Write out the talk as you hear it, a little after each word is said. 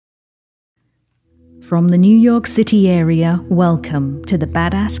From the New York City area, welcome to the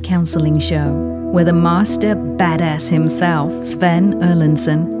Badass Counseling Show, where the master badass himself, Sven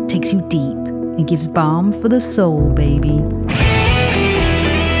Erlandson, takes you deep and gives balm for the soul, baby.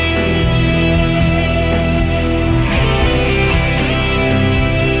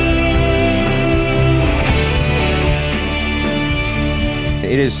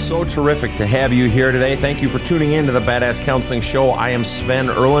 It is so terrific to have you here today. Thank you for tuning in to the Badass Counseling Show. I am Sven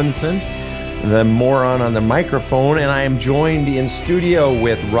Erlandson, the moron on the microphone, and I am joined in studio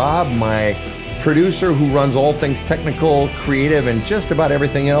with Rob, my producer who runs all things technical, creative, and just about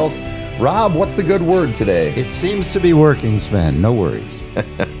everything else. Rob, what's the good word today? It seems to be working, Sven. No worries.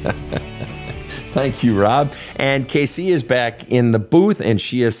 Thank you, Rob. And Casey is back in the booth, and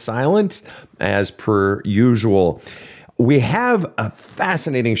she is silent as per usual. We have a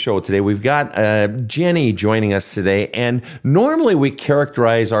fascinating show today. We've got Jenny joining us today, and normally we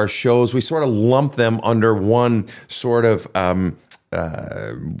characterize our shows, we sort of lump them under one sort of, I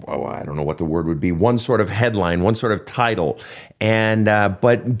don't know what the word would be, one sort of headline, one sort of title. And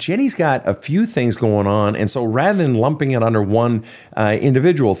but Jenny's got a few things going on, and so rather than lumping it under one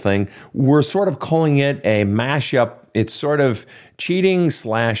individual thing, we're sort of calling it a mashup. It's sort of cheating /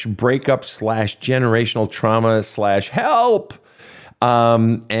 breakup / generational trauma / help.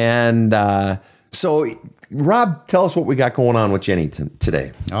 So, Rob, tell us what we got going on with Jenny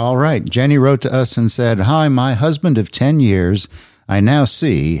today. All right. Jenny wrote to us and said, "Hi, my husband of 10 years, I now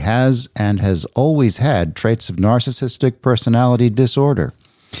see, has and has always had traits of narcissistic personality disorder.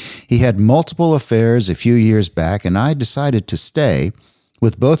 He had multiple affairs a few years back, and I decided to stay,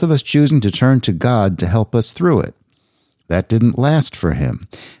 with both of us choosing to turn to God to help us through it. That didn't last for him,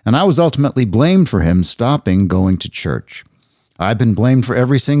 and I was ultimately blamed for him stopping going to church. I've been blamed for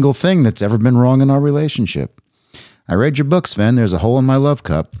every single thing that's ever been wrong in our relationship. I read your book, Sven, There's a Hole in My Love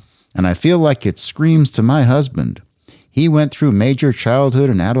Cup, and I feel like it screams to my husband. He went through major childhood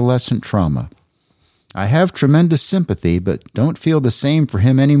and adolescent trauma. I have tremendous sympathy, but don't feel the same for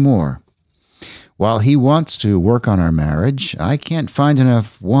him anymore. While he wants to work on our marriage, I can't find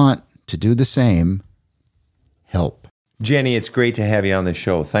enough want to do the same. Help." Jenny, it's great to have you on the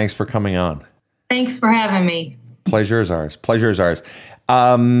show. Thanks for coming on. Thanks for having me. Pleasure is ours. Pleasure is ours.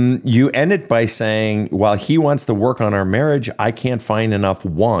 You ended by saying, while he wants to work on our marriage, I can't find enough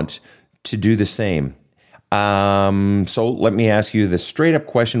want to do the same. So let me ask you the straight up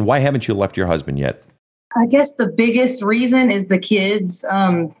question. Why haven't you left your husband yet? I guess the biggest reason is the kids.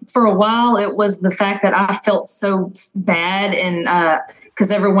 For a while, it was the fact that I felt so bad and because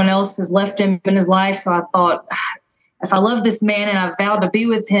everyone else has left him in his life. So I thought, if I love this man and I vowed to be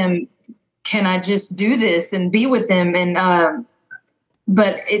with him, can I just do this and be with him? And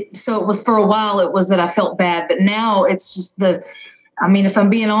so it was for a while. It was that I felt bad, but now it's just if I'm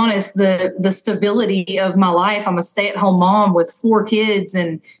being honest, the stability of my life. I'm a stay-at-home mom with 4 kids,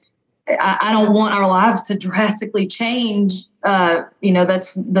 and I don't want our lives to drastically change.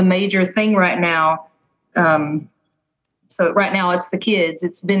 That's the major thing right now. So right now it's the kids.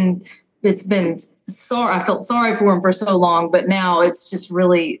 It's been sorry. I felt sorry for him for so long, but now it's just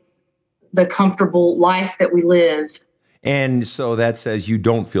really the comfortable life that we live. And so that says you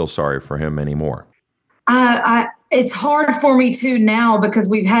don't feel sorry for him anymore. It's hard for me to now because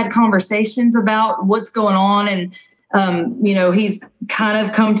we've had conversations about what's going on, and he's kind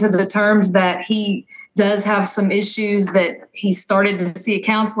of come to the terms that he does have some issues that he started to see a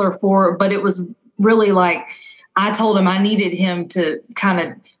counselor for, but it was really like I told him I needed him to kind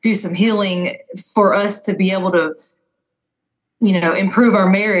of do some healing for us to be able to, improve our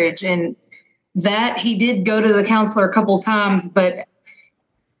marriage. And that he did go to the counselor a couple times, but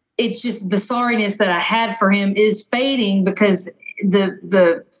it's just the sorriness that I had for him is fading because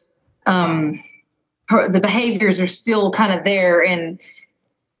the behaviors are still kind of there. And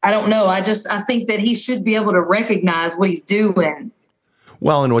I don't know. I think that he should be able to recognize what he's doing.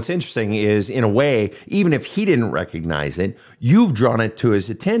 Well, and what's interesting is, in a way, even if he didn't recognize it, you've drawn it to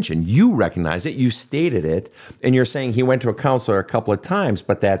his attention. You recognize it, you stated it, and you're saying he went to a counselor a couple of times,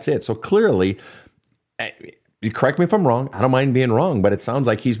 but that's it. So clearly, correct me if I'm wrong, I don't mind being wrong, but it sounds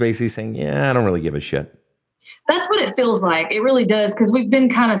like he's basically saying, yeah, I don't really give a shit. That's what it feels like. It really does, because we've been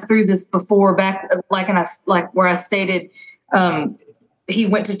kind of through this before, back where I stated he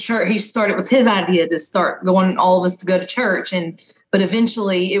went to church. It was his idea to start going, all of us to go to church, but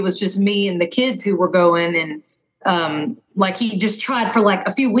eventually it was just me and the kids who were going, and he just tried for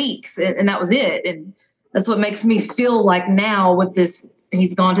a few weeks, and that was it. And that's what makes me feel like now with this,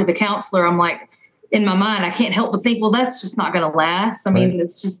 he's gone to the counselor. I'm like, in my mind, I can't help but think, well, that's just not going to last. I mean,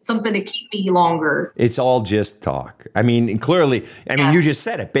 it's just something to keep me longer. It's all just talk. I mean, clearly, you just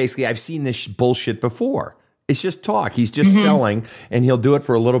said it. Basically, I've seen this bullshit before. It's just talk. He's just selling, and he'll do it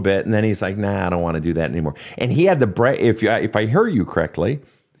for a little bit, and then he's like, nah, I don't want to do that anymore. And he had if I heard you correctly,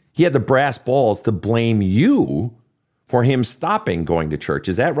 he had the brass balls to blame you for him stopping going to church.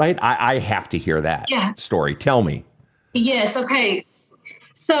 Is that right? I have to hear that story. Tell me. Yes. Okay.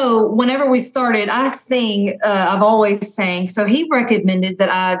 So whenever we started, I sing, I've always sang. So he recommended that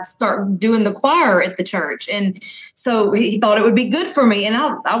I start doing the choir at the church. And so he thought it would be good for me. And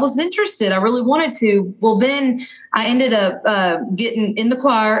I was interested. I really wanted to. Well, then I ended up getting in the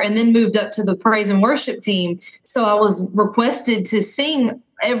choir and then moved up to the praise and worship team. So I was requested to sing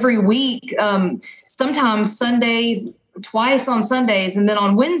every week, sometimes Sundays, twice on Sundays, and then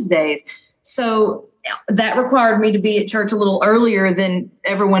on Wednesdays. So that required me to be at church a little earlier than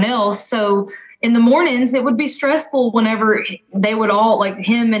everyone else. So in the mornings, it would be stressful whenever they would all, like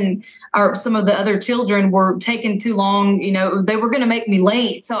him and some of the other children were taking too long. They were going to make me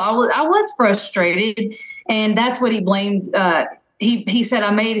late. So I was frustrated. And that's what he blamed. He said I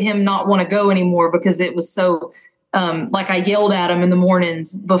made him not want to go anymore because it was so, like I yelled at him in the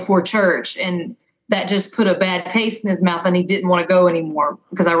mornings before church, and that just put a bad taste in his mouth, and he didn't want to go anymore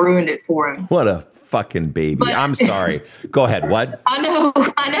because I ruined it for him. What a fucking baby. But, I'm sorry. Go ahead. What? I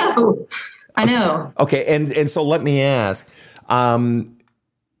know. Okay. And so let me ask,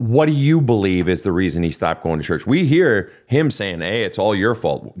 what do you believe is the reason he stopped going to church? We hear him saying, hey, it's all your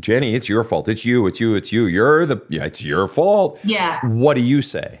fault. Jenny, it's your fault. It's you. It's you. It's your fault. Yeah. What do you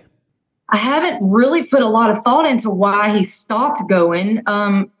say? I haven't really put a lot of thought into why he stopped going.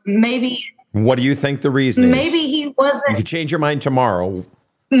 Maybe. What do you think the reason is? Maybe he wasn't. You could change your mind tomorrow.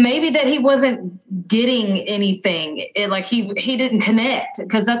 Maybe that he wasn't getting anything. He didn't connect,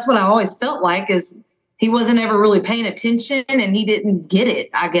 because that's what I always felt like, is he wasn't ever really paying attention and he didn't get it,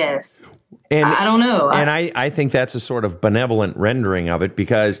 I guess. And I don't know. And I think that's a sort of benevolent rendering of it,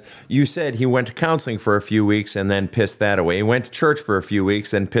 because you said he went to counseling for a few weeks and then pissed that away. He went to church for a few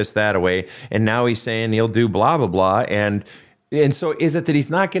weeks and pissed that away. And now he's saying he'll do blah, blah, blah. And so is it that he's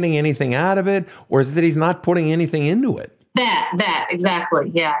not getting anything out of it, or is it that he's not putting anything into it? That exactly.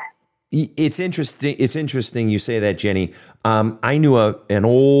 Yeah. It's interesting. It's interesting you say that, Jenny. I knew an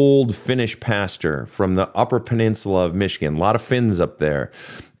old Finnish pastor from the Upper Peninsula of Michigan, a lot of Finns up there.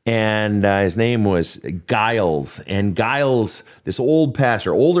 And his name was Giles. And Giles, this old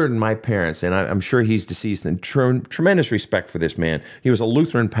pastor, older than my parents, and I'm sure he's deceased, and tremendous respect for this man. He was a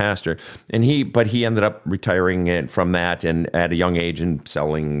Lutheran pastor, but he ended up retiring from that and at a young age and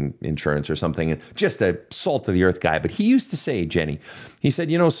selling insurance or something. And just a salt of the earth guy. But he used to say, Jenny, he said,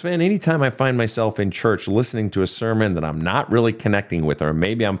 Sven, anytime I find myself in church listening to a sermon that I'm not really connecting with, or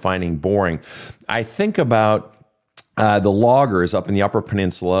maybe I'm finding boring, I think about the loggers up in the Upper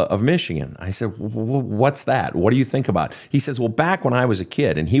Peninsula of Michigan. I said, what's that? What do you think about? He says, well, back when I was a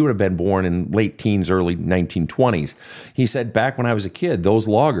kid, and he would have been born in late teens, early 1920s. He said, back when I was a kid, those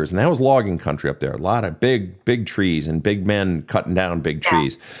loggers, and that was logging country up there, a lot of big trees and big men cutting down big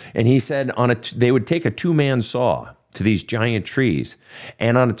trees. And he said they would take a two-man saw to these giant trees.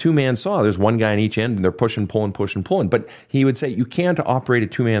 And on a two-man saw, there's one guy on each end, and they're pushing, pulling. But he would say, you can't operate a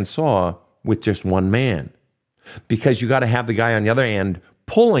two-man saw with just one man, because you got to have the guy on the other end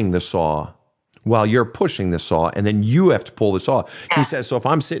pulling the saw while you're pushing the saw, and then you have to pull the saw. He says, so if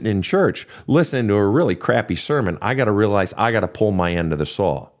I'm sitting in church listening to a really crappy sermon, I got to realize I got to pull my end of the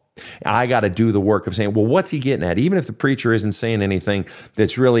saw. I got to do the work of saying, well, what's he getting at? Even if the preacher isn't saying anything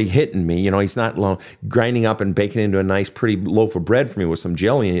that's really hitting me, he's not grinding up and baking into a nice, pretty loaf of bread for me with some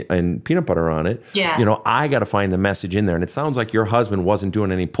jelly and peanut butter on it. Yeah. I got to find the message in there. And it sounds like your husband wasn't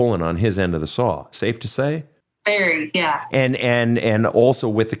doing any pulling on his end of the saw. Safe to say? Very, yeah. And also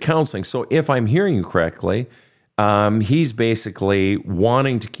with the counseling. So if I'm hearing you correctly, he's basically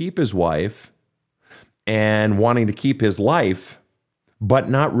wanting to keep his wife and wanting to keep his life, but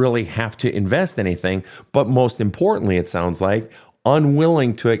not really have to invest anything. But most importantly, it sounds like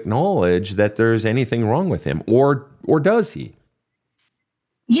unwilling to acknowledge that there's anything wrong with him, or does he?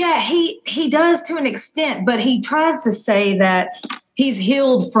 Yeah, he does to an extent, but he tries to say that he's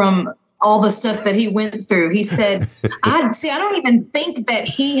healed from all the stuff that he went through. He said, I don't even think that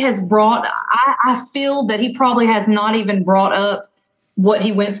he has I feel that he probably has not even brought up what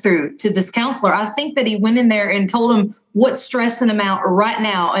he went through to this counselor. I think that he went in there and told him what's stressing him out right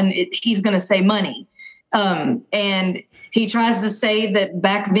now, and he's going to say money. And he tries to say that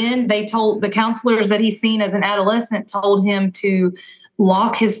back then they told the counselors that he's seen as an adolescent told him to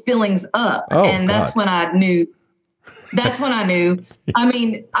lock his feelings up. Oh, and that's God. when I knew That's when I knew. I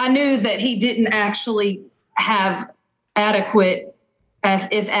mean, I knew that he didn't actually have adequate,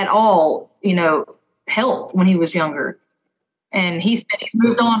 if at all, help when he was younger. And he said he's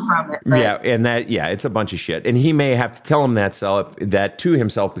moved on from it. Yeah, and it's a bunch of shit. And he may have to tell him that to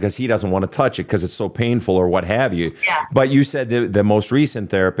himself because he doesn't want to touch it because it's so painful or what have you. Yeah. But you said the most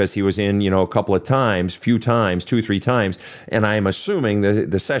recent therapist he was in, a couple of times, 2, 3 times, and I'm assuming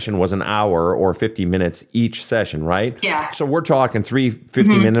the session was an hour or 50 minutes each session, right? Yeah. So we're talking 3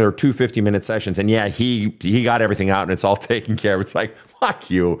 50-minute or 2 50-minute sessions, and he got everything out and it's all taken care of. It's like,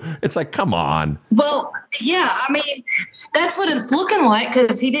 fuck you. It's like, come on. Well, yeah, I mean, that's what it's looking like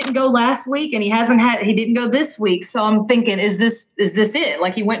because he didn't go last week and he didn't go this week. So I'm thinking, is this it?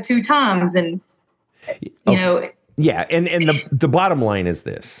 Like he went 2 times and, Yeah, and the bottom line is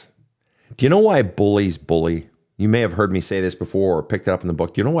this. Do you know why bullies bully? You may have heard me say this before or picked it up in the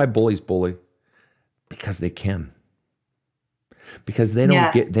book. Do you know why bullies bully? Because they can. Because they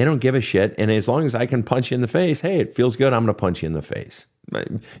don't give a shit. And as long as I can punch you in the face, hey, it feels good, I'm going to punch you in the face.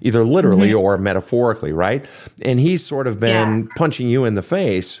 Either literally or metaphorically, right? And he's sort of been punching you in the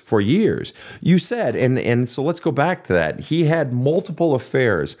face for years. You said, and so let's go back to that. He had multiple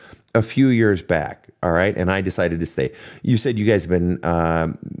affairs a few years back, all right? And I decided to stay. You said you guys have been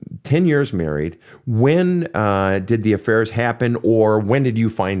 10 years married. When did the affairs happen, or when did you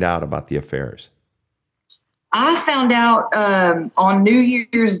find out about the affairs? I found out on New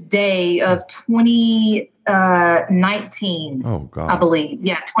Year's Day of 2019. Oh, God. I believe.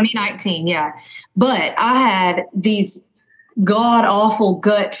 Yeah, 2019. Yeah. But I had these god-awful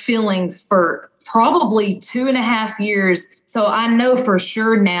gut feelings for probably 2.5 years. So I know for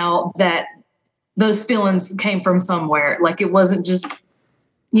sure now that those feelings came from somewhere. Like it wasn't just...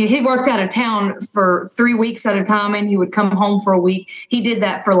 he worked out of town for 3 weeks at a time and he would come home for a week. He did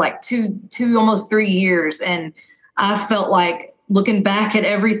that for like two, almost 3 years. And I felt like looking back at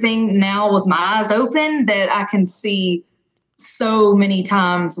everything now with my eyes open that I can see so many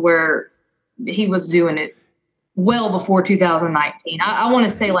times where he was doing it well before 2019. I want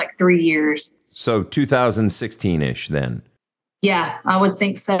to say like 3 years. So 2016-ish then. Yeah, I would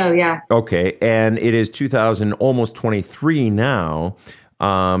think so. Yeah. Okay. And it is almost 23 now.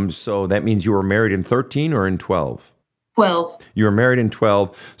 So that means you were married in 13 or in 12? 12. You were married in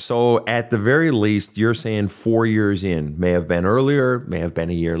 12. So at the very least, you're saying 4 years in. May have been earlier, may have been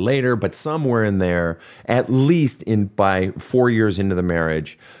a year later, but somewhere in there, at least by 4 years into the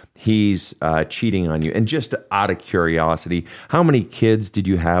marriage, he's cheating on you. And just out of curiosity, how many kids did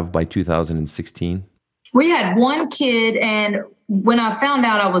you have by 2016? We had 1 kid, and when I found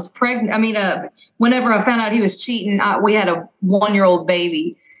out I was pregnant, whenever I found out he was cheating, we had a 1-year-old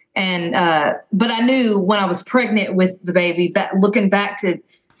baby. And, but I knew when I was pregnant with the baby, looking back to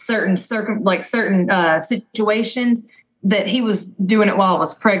certain situations, that he was doing it while I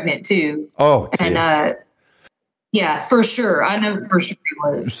was pregnant too. Oh, and, yeah, for sure. I know for sure he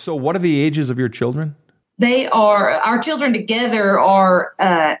was. So what are the ages of your children? Our children together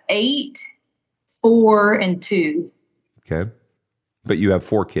are 8, 4, and 2. Okay. But you have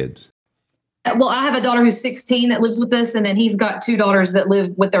 4 kids. Well, I have a daughter who's 16 that lives with us, and then he's got 2 daughters that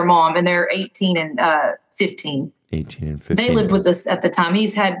live with their mom, and they're 18 and 15. 18 and 15. They lived with us at the time. He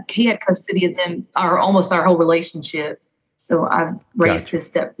had custody of them, almost our whole relationship. So I've raised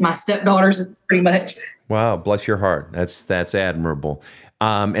my stepdaughters pretty much. Wow, bless your heart. That's admirable.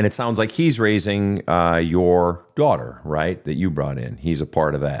 And it sounds like he's raising your daughter, right? That you brought in. He's a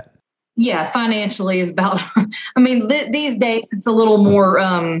part of that. Yeah, financially is about. These days it's a little more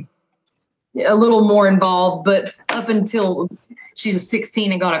involved. But up until she was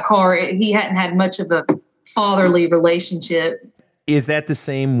 16 and got a car, he hadn't had much of a fatherly relationship. Is that the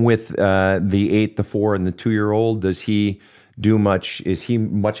same with the 8, the 4, and the 2-year-old? Does he do much? Is he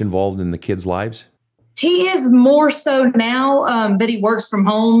much involved in the kids' lives? He is more so now that he works from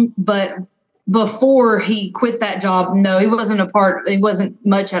home, but before he quit that job, no, he wasn't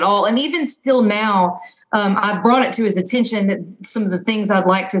much at all. And even still now, I've brought it to his attention that some of the things I'd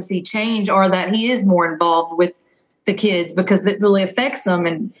like to see change are that he is more involved with the kids because it really affects them.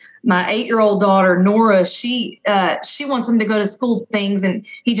 And my 8-year-old daughter, Nora, she wants him to go to school things, and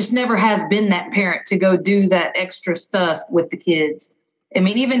he just never has been that parent to go do that extra stuff with the kids. I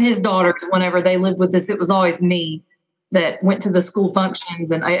mean, even his daughters, whenever they lived with us, it was always me that went to the school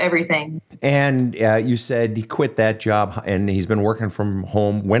functions and everything. And you said he quit that job and he's been working from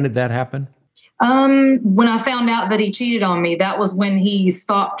home. When did that happen? When I found out that he cheated on me, that was when he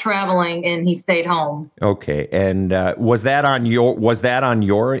stopped traveling and he stayed home. Okay. And was that on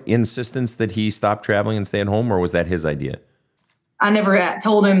your insistence that he stopped traveling and stayed home, or was that his idea? I never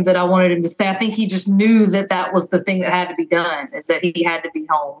told him that I wanted him to stay. I think he just knew that that was the thing that had to be done, is that he had to be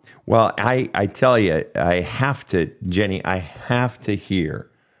home. Well, I tell you, Jenny, I have to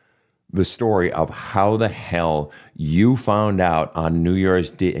hear the story of how the hell you found out on New Year's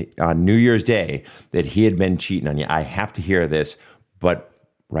Day that he had been cheating on you. I have to hear this, but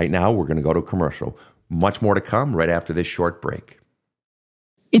right now we're going to go to a commercial. Much more to come right after this short break.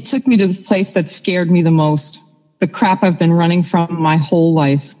 It took me to the place that scared me the most. The crap I've been running from my whole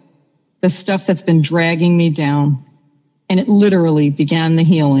life. The stuff that's been dragging me down. And it literally began the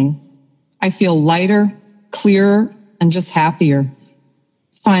healing. I feel lighter, clearer, and just happier.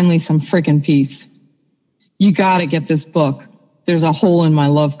 Finally, some freaking peace. You gotta get this book. There's a hole in my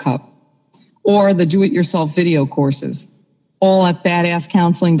love cup. Or the do-it-yourself video courses. All at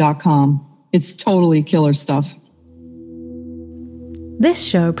badasscounseling.com. It's totally killer stuff. This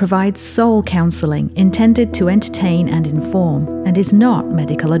show provides soul counseling intended to entertain and inform, and is not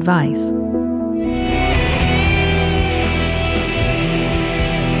medical advice.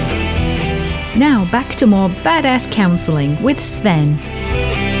 Now back to more badass counseling with Sven.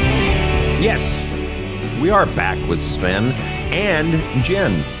 Yes, we are back with Sven and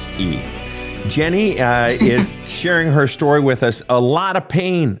Jen E. Jenny is sharing her story with us. A lot of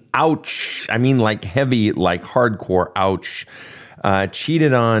pain. Ouch. I mean, like heavy, like hardcore ouch.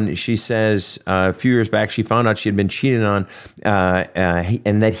 Cheated on, she says, a few years back, she found out she had been cheated on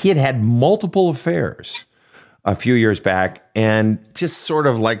and that he had multiple affairs a few years back. And just sort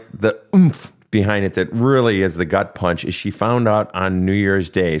of like the oomph behind it that really is the gut punch is she found out on New Year's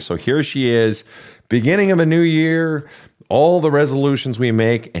Day. So here she is, beginning of a new year, all the resolutions we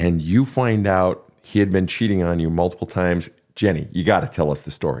make, and you find out he had been cheating on you multiple times. Jenny, you got to tell us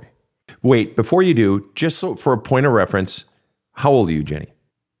the story. Wait, before you do, just so for a point of reference, how old are you, Jenny?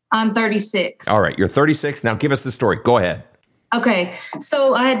 I'm 36. All right, you're 36. Now give us the story. Go ahead. Okay.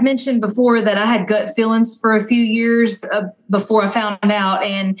 So I had mentioned before that I had gut feelings for a few years before I found out.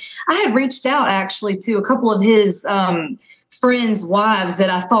 And I had reached out actually to a couple of his friends' wives that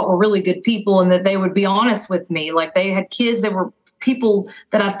I thought were really good people and that they would be honest with me. Like they had kids that were people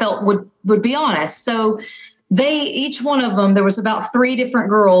that I felt would be honest. So each one of them, there was about 3 different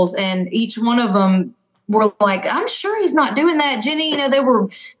girls, and each one of them were like, I'm sure he's not doing that, Jenny. They were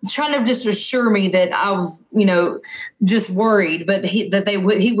trying to just assure me that I was, just worried, but he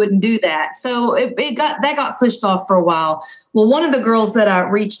wouldn't do that. So that got pushed off for a while. Well, one of the girls that I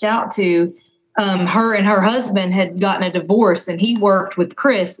reached out to, her and her husband had gotten a divorce, and he worked with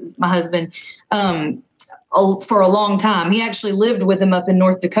Chris, my husband, for a long time. He actually lived with him up in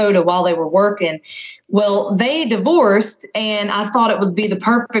North Dakota while they were working. Well, they divorced, and I thought it would be the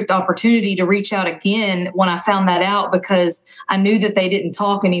perfect opportunity to reach out again when I found that out, because I knew that they didn't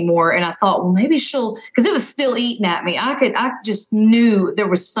talk anymore. And I thought, well, maybe because it was still eating at me. I just knew there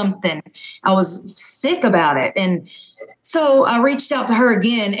was something. I was sick about it. And so I reached out to her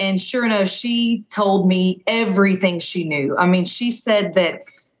again, and sure enough, she told me everything she knew. I mean, she said that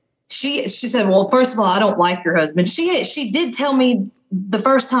she said, well, first of all, I don't like your husband. She did tell me the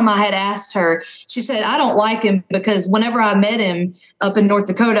first time I had asked her, she said, I don't like him because whenever I met him up in North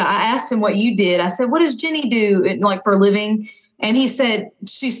Dakota, I asked him what you did. I said, what does Jenny do for a living? And he said,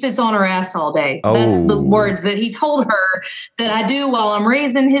 she sits on her ass all day. Oh. That's the words that he told her that I do while I'm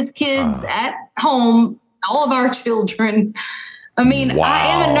raising his kids at home, all of our children. I mean, wow. I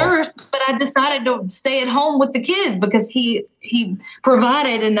am a nurse, but I decided to stay at home with the kids because he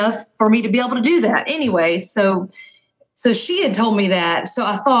provided enough for me to be able to do that anyway. So she had told me that. So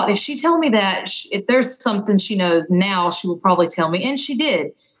I thought, if she told me that, if there's something she knows now, she will probably tell me. And she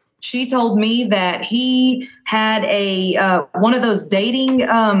did. She told me that he had one of those dating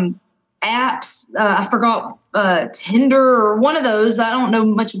apps. I forgot, Tinder or one of those. I don't know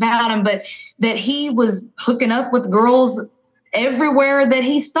much about him, but that he was hooking up with girls everywhere that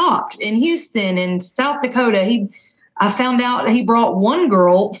he stopped, in Houston and South Dakota. I found out he brought one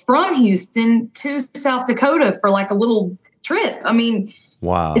girl from Houston to South Dakota for like a little trip. I mean,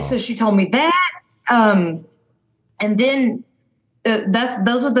 wow. So she told me that. And then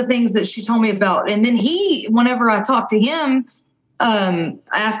those are the things that she told me about. And then whenever I talked to him,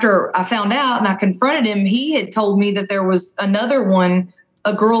 after I found out and I confronted him, he had told me that there was another one,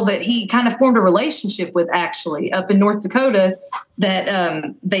 a girl that he kind of formed a relationship with actually up in North Dakota,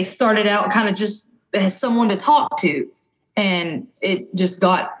 that they started out kind of just as someone to talk to. And it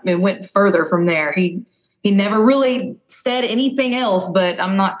went further from there. He never really said anything else, but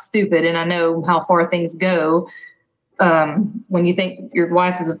I'm not stupid and I know how far things go. When you think your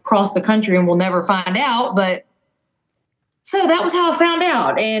wife is across the country and will never find out. But so that was how I found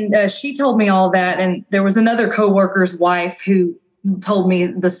out. And she told me all that. And there was another coworker's wife who told me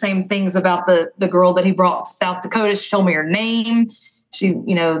the same things about the girl that he brought to South Dakota. She told me her name. She,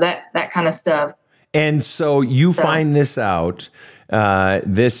 that kind of stuff. And so you find this out,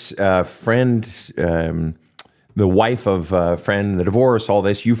 this friend, the wife of a friend, the divorce, all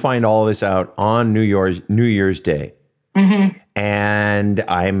this, you find all this out on New Year's Day. Mm-hmm.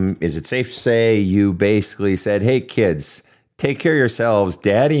 And is it safe to say you basically said, hey, kids, take care of yourselves.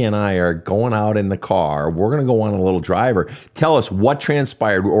 Daddy and I are going out in the car. We're going to go on a little drive. Or tell us what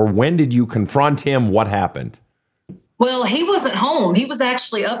transpired, or when did you confront him? What happened? Well, he wasn't home. He was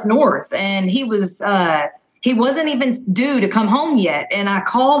actually up north, and he wasn't even due to come home yet. And I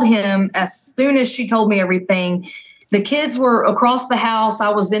called him as soon as she told me everything. The kids were across the house. I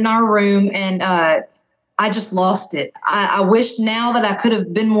was in our room, and I just lost it. I wish now that I could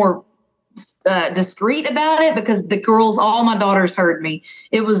have been more discreet about it, because the girls, all my daughters, heard me.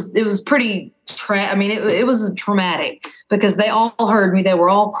 It was pretty it was traumatic because they all heard me. They were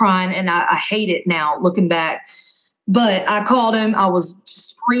all crying, and I hate it now looking back. But I called him. I was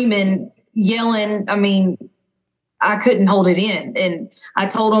screaming, yelling. I couldn't hold it in. And I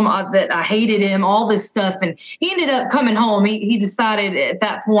told him that I hated him, all this stuff. And he ended up coming home. He decided at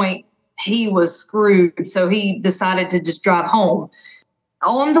that point he was screwed. So he decided to just drive home.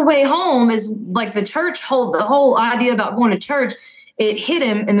 On the way home is like the whole idea about going to church. It hit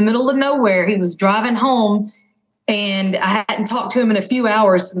him in the middle of nowhere. He was driving home, and I hadn't talked to him in a few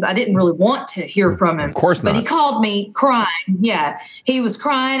hours because I didn't really want to hear from him. Of course not. But he called me crying. Yeah, he was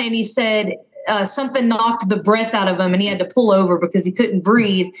crying, and he said something knocked the breath out of him, and he had to pull over because he couldn't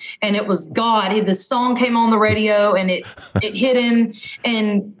breathe. And it was God. This song came on the radio, and it hit him.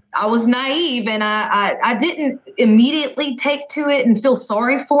 And I was naive, and I didn't immediately take to it and feel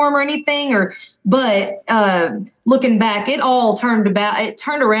sorry for him or anything. But looking back, it all turned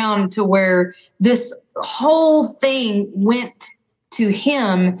around to where this whole thing went to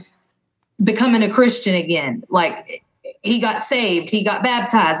him becoming a Christian again. Like, he got saved, he got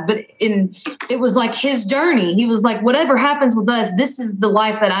baptized, but it was like his journey. He was like, whatever happens with us, this is the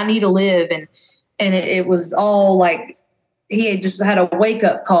life that I need to live. And it was all like, he had just had a wake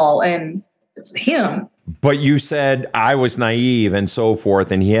up call, and it was him. But you said I was naive and so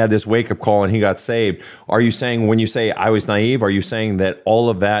forth, and he had this wake up call and he got saved. Are you saying, when you say I was naive, are you saying that all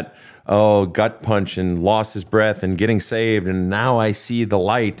of that, gut punch and lost his breath and getting saved, and now I see the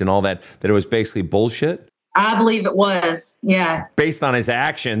light and all that it was basically bullshit? I believe it was, yeah. Based on his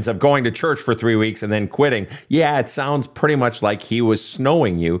actions of going to church for 3 weeks and then quitting, yeah, it sounds pretty much like he was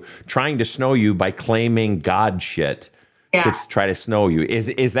trying to snow you by claiming God shit. Yeah. To try to snow you.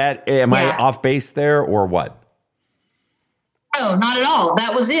 Is that, am I off base there, or what? No, not at all.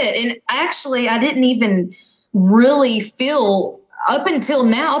 That was it. And actually, I didn't even really feel up until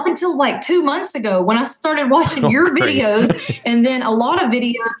like 2 months ago when I started watching your videos, and then a lot of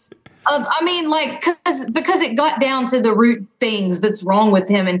videos of, because it got down to the root things that's wrong with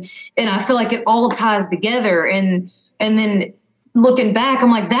him. And I feel like it all ties together. And then looking back,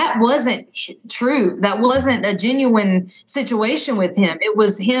 I'm like, that wasn't true. That wasn't a genuine situation with him. It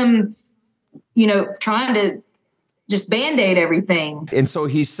was him, trying to just Band-Aid everything. And so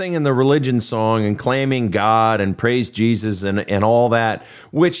he's singing the religion song and claiming God and praise Jesus and all that,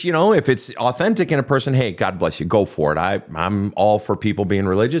 which, if it's authentic in a person, hey, God bless you, go for it. I'm all for people being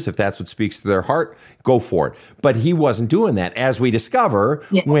religious. If that's what speaks to their heart, go for it. But he wasn't doing that, as we discover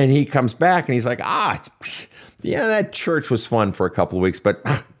when he comes back and he's like, yeah, that church was fun for a couple of weeks, but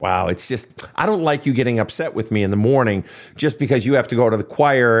wow, it's just, I don't like you getting upset with me in the morning just because you have to go to the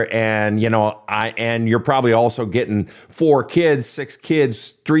choir, and and you're probably also getting 4 kids, 6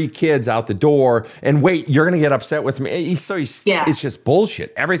 kids, 3 kids out the door, and wait, you're going to get upset with me. It's just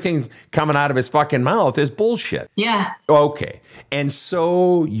bullshit. Everything coming out of his fucking mouth is bullshit. Yeah. Okay. And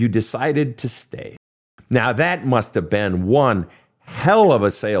so you decided to stay. Now that must have been one hell of a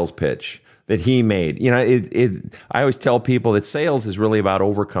sales pitch that he made. I always tell people that sales is really about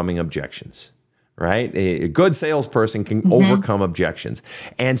overcoming objections, right? A good salesperson can overcome objections.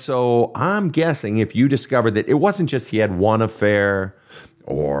 And so I'm guessing if you discovered that it wasn't just he had one affair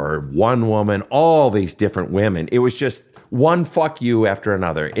or one woman, all these different women, it was just one fuck you after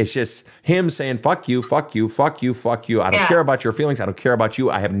another. It's just him saying, fuck you, fuck you, fuck you, fuck you. I don't care about your feelings. I don't care about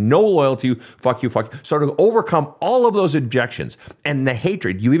you. I have no loyalty to you. Fuck you, fuck you. So to overcome all of those objections and the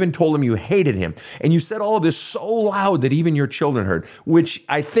hatred, you even told him you hated him. And you said all of this so loud that even your children heard, which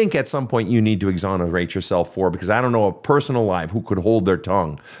I think at some point you need to exonerate yourself for, because I don't know a person alive who could hold their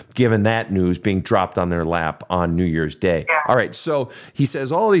tongue given that news being dropped on their lap on New Year's Day. All right. So he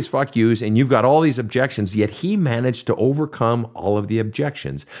says all these fuck yous and you've got all these objections, yet he managed to overcome all of the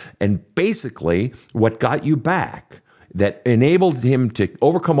objections. And basically what got you back that enabled him to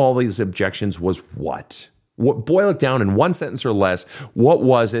overcome all these objections was what? Boil it down in one sentence or less. What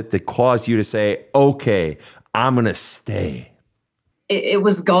was it that caused you to say, okay, I'm going to stay? It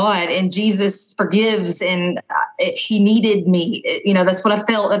was God, and Jesus forgives, and he needed me. That's what I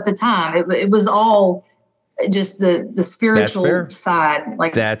felt at the time. It was all just the spiritual side.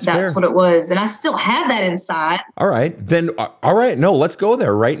 Like that's what it was. And I still have that inside. All right. No, let's go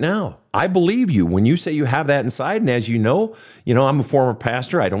there right now. I believe you when you say you have that inside. And as you know, I'm a former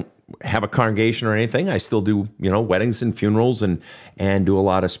pastor. I don't have a congregation or anything. I still do, weddings and funerals and do a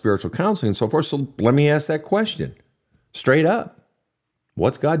lot of spiritual counseling and so forth. So let me ask that question straight up.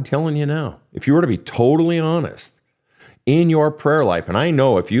 What's God telling you now? If you were to be totally honest in your prayer life, and I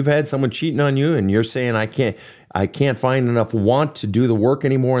know if you've had someone cheating on you and you're saying, I can't find enough want to do the work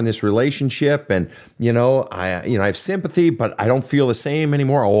anymore in this relationship, and I have sympathy, but I don't feel the same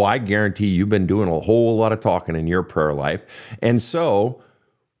anymore. Oh, I guarantee you've been doing a whole lot of talking in your prayer life. And so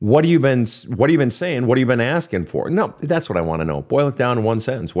what have you been saying? What have you been asking for? No, that's what I want to know. Boil it down in one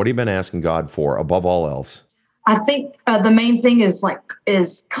sentence. What have you been asking God for above all else? I think the main thing is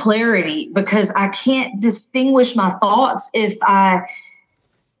clarity, because I can't distinguish my thoughts if I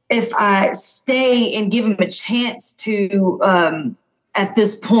stay and give him a chance to, at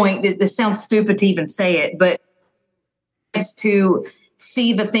this point, this sounds stupid to even say it, but it's to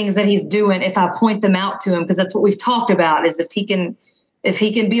see the things that he's doing. If I point them out to him, because that's what we've talked about, is if he can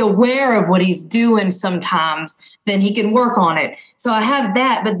be aware of what he's doing sometimes, then he can work on it. So I have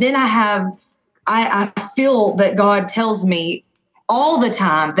that, but then I feel that God tells me all the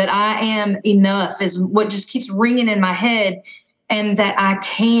time that I am enough, is what just keeps ringing in my head, and that I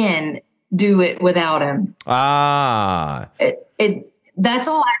can do it without him. That's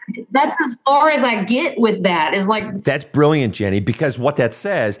all. That's as far as I get with that. Is like, that's brilliant, Jenny, because what that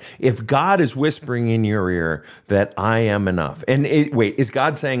says, if God is whispering in your ear that I am enough, and wait, is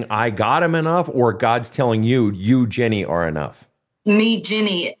God saying I got him enough, or God's telling you, Jenny, are enough? Me,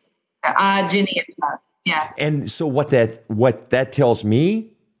 Jenny. Jenny, yeah. And so what that tells me,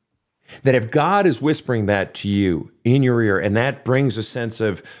 that if God is whispering that to you in your ear, and that brings a sense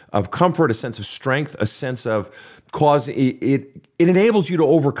of comfort, a sense of strength, a sense of cause, it enables you to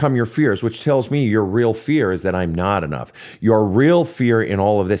overcome your fears, which tells me your real fear is that I'm not enough. Your real fear in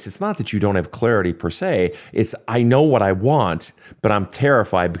all of this, it's not that you don't have clarity per se. It's I know what I want, but I'm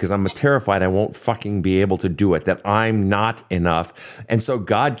terrified because I'm terrified I won't fucking be able to do it, that I'm not enough. And so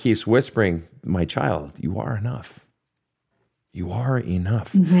God keeps whispering, my child, you are enough. You are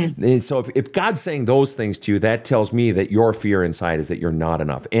enough. Mm-hmm. And so if God's saying those things to you, that tells me that your fear inside is that you're not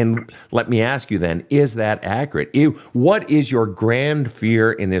enough. And let me ask you then, is that accurate? What is your grand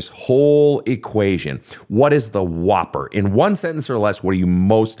fear in this whole equation? What is the whopper? In one sentence or less, what are you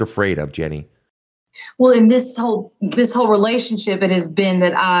most afraid of, Jenny? Well, in this whole relationship, it has been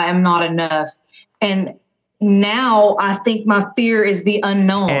that I am not enough. And now I think my fear is the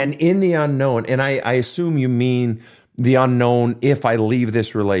unknown. And in the unknown, and I assume you mean the unknown if I leave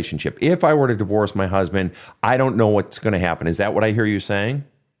this relationship. If I were to divorce my husband, I don't know what's going to happen. Is that what I hear you saying?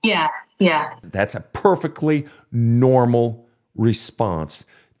 Yeah. That's a perfectly normal response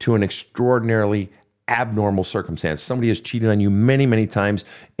to an extraordinarily abnormal circumstance. Somebody has cheated on you many, many times,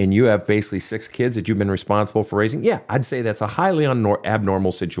 and you have basically 6 kids that you've been responsible for raising. Yeah, I'd say that's a highly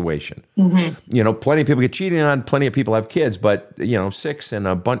abnormal situation. Mm-hmm. Plenty of people get cheated on, plenty of people have kids, but 6 and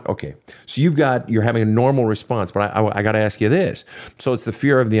a bunch. Okay, so you're having a normal response, but I got to ask you this. So it's the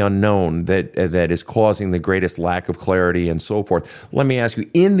fear of the unknown that is causing the greatest lack of clarity and so forth. Let me ask you,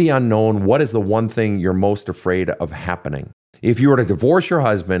 in the unknown, what is the one thing you're most afraid of happening? If you were to divorce your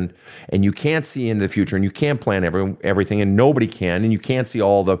husband and you can't see into the future and you can't plan everything and nobody can, and you can't see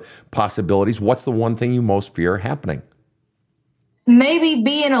all the possibilities, what's the one thing you most fear happening? Maybe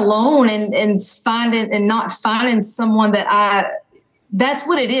being alone and not finding someone that's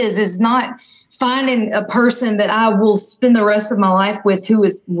what it is not finding a person that I will spend the rest of my life with, who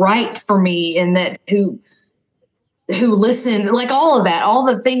is right for me, and that who listen, like all of that, all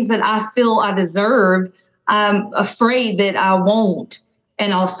the things that I feel I deserve. I'm afraid that I won't,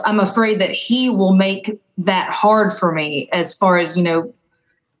 and I'm afraid that he will make that hard for me, as far as,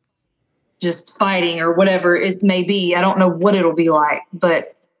 just fighting or whatever it may be. I don't know what it'll be like,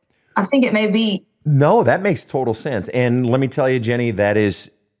 but I think it may be. No, that makes total sense. And let me tell you, Jenny, that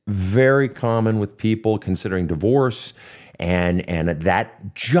is very common with people considering divorce and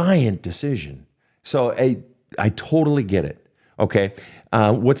that giant decision. So I totally get it. Okay.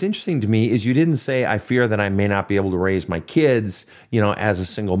 What's interesting to me is you didn't say, I fear that I may not be able to raise my kids, as a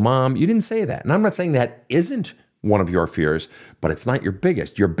single mom. You didn't say that. And I'm not saying that isn't one of your fears, but it's not your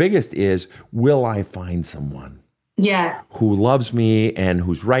biggest. Your biggest is, will I find someone? Yeah. who loves me and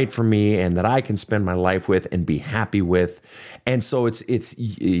who's right for me and that I can spend my life with and be happy with. And so it's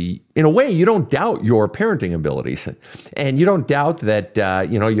in a way, you don't doubt your parenting abilities, and you don't doubt that,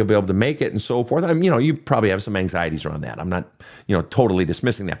 you'll be able to make it and so forth. I mean, you probably have some anxieties around that. I'm not, totally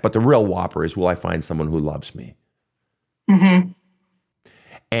dismissing that, but the real whopper is, will I find someone who loves me? Mm-hmm.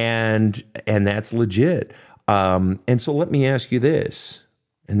 And that's legit. And so let me ask you this,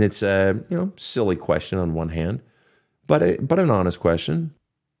 and it's a, silly question on one hand, but an honest question.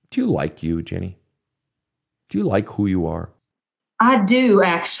 Do you like you, Jenny? Do you like who you are? I do,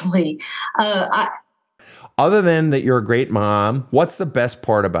 actually. Other than that you're a great mom, what's the best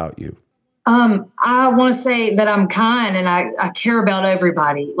part about you? I want to say that I'm kind and I care about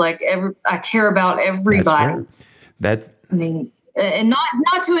everybody. I care about everybody. That's I mean, and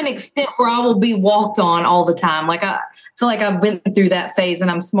not to an extent where I will be walked on all the time. Like, I feel like I've been through that phase and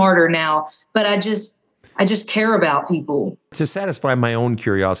I'm smarter now, but I just care about people. To satisfy my own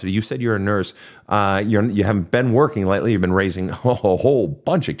curiosity, you said you're a nurse. You haven't been working lately. You've been raising a whole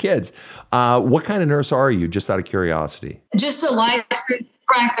bunch of kids. What kind of nurse are you, just out of curiosity? Just a licensed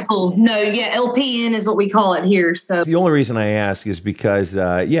practical. No, yeah, LPN is what we call it here. So the only reason I ask is because,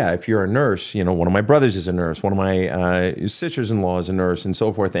 if you're a nurse, one of my brothers is a nurse, one of my sisters-in-law is a nurse, and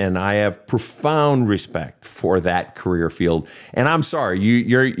so forth, and I have profound respect for that career field. And I'm sorry,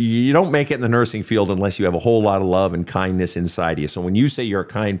 you don't make it in the nursing field unless you have a whole lot of love and kindness inside you. So when you say you're a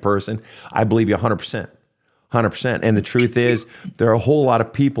kind person, I believe you 100%. 100%. And the truth is, there are a whole lot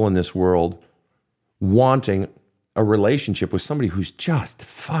of people in this world wanting a relationship with somebody who's just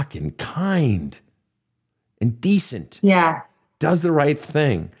fucking kind and decent. Yeah. Does the right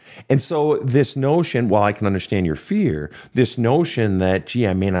thing. And so this notion, while I can understand your fear, this notion that, gee,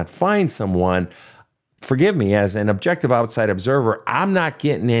 I may not find someone, forgive me, as an objective outside observer, I'm not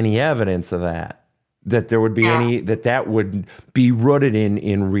getting any evidence of that there would be that would be rooted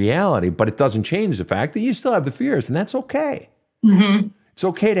in reality. But it doesn't change the fact that you still have the fears, and that's okay. Mm-hmm. It's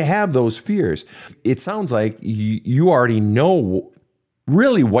okay to have those fears. It sounds like you already know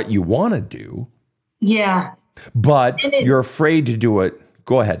really what you want to do. Yeah. But you're afraid to do it.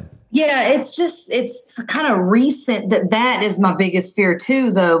 Go ahead. Yeah, it's kind of recent that is my biggest fear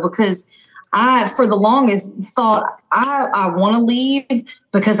too, though, because I, for the longest, thought I want to leave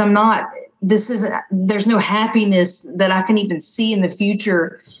because there's no happiness that I can even see in the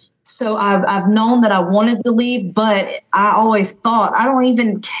future. So I've known that I wanted to leave, but I always thought I don't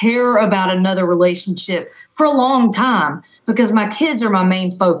even care about another relationship for a long time because my kids are my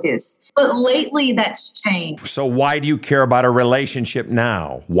main focus. But lately that's changed. So why do you care about a relationship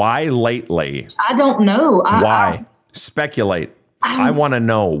now? Why lately? I don't know. Why? Speculate. I want to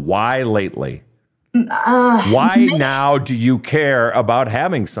know why lately. Why now do you care about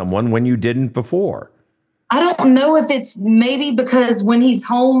having someone when you didn't before? I don't know if it's maybe because when he's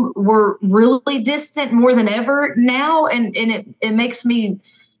home, we're really distant more than ever now. And it makes me,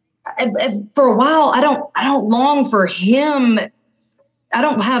 for a while, I don't long for him. I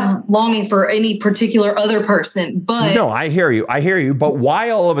don't have longing for any particular other person, but no, I hear you. But why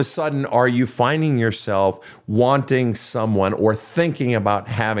all of a sudden are you finding yourself wanting someone or thinking about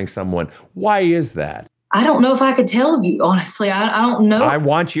having someone? Why is that? I don't know if I could tell you, honestly. I don't know. I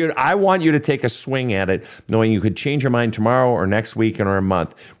want you to take a swing at it, knowing you could change your mind tomorrow or next week or a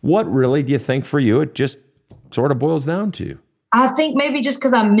month. What really do you think for you it just sort of boils down to? I think maybe just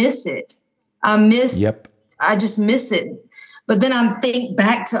because I miss it. Yep. I just miss it. But then I think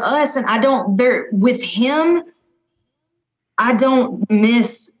back to us, and with him, I don't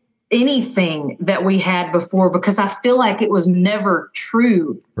miss anything that we had before because I feel like it was never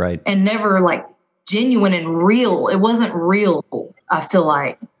true. Right. And never like genuine and real. It wasn't real, I feel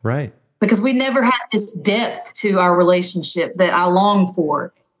like. Right. Because we never had this depth to our relationship that I long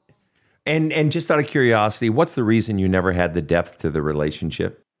for. And just out of curiosity, what's the reason you never had the depth to the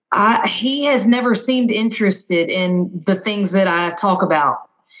relationship? He has never seemed interested in the things that I talk about.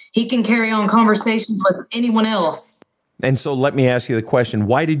 He can carry on conversations with anyone else. And so let me ask you the question,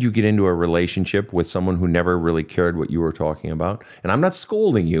 why did you get into a relationship with someone who never really cared what you were talking about? And I'm not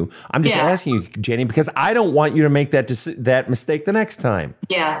scolding you. I'm just asking you, Jenny, because I don't want you to make that mistake the next time.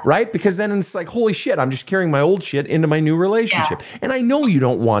 Yeah. Right? Because then it's like, holy shit, I'm just carrying my old shit into my new relationship. Yeah. And I know you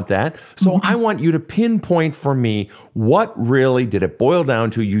don't want that. So I want you to pinpoint for me, what really did it boil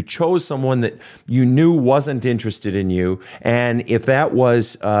down to? You chose someone that you knew wasn't interested in you. And if that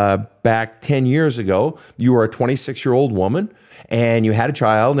was back 10 years ago, you were a 26-year-old woman and you had a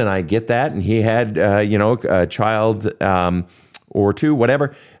child, and I get that, and he had, a child or two,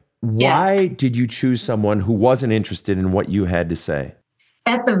 whatever. Why did you choose someone who wasn't interested in what you had to say?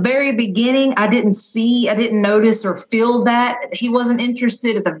 at the very beginning, I didn't notice or feel that he wasn't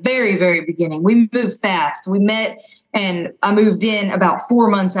interested at the very, very beginning. We moved fast. We met and I moved in about 4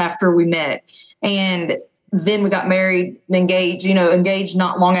 months after we met. And then we got married, engaged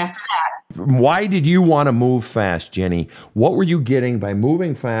not long after that. Why did you want to move fast, Jenny? What were you getting by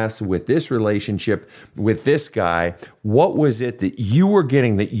moving fast with this relationship with this guy? What was it that you were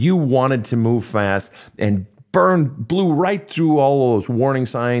getting that you wanted to move fast and blew right through all those warning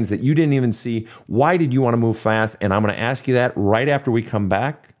signs that you didn't even see? Why did you want to move fast? And I'm going to ask you that right after we come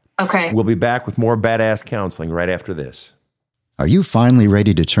back. Okay. We'll be back with more Badass Counseling right after this. Are you finally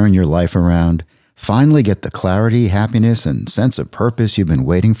ready to turn your life around? Finally get the clarity, happiness, and sense of purpose you've been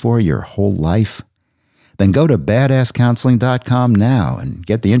waiting for your whole life? Then go to badasscounseling.com now and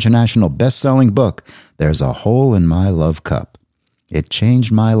get the international best-selling book, There's a Hole in My Love Cup. It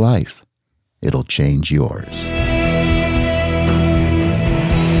changed my life. It'll change yours.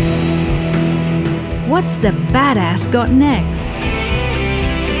 What's the badass got next?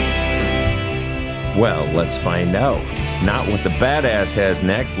 Well, let's find out. Not what the badass has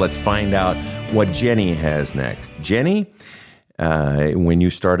next. Let's find out what Jenny has next. Jenny, when you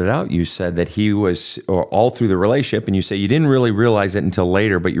started out, you said that he was all through the relationship, and you say you didn't really realize it until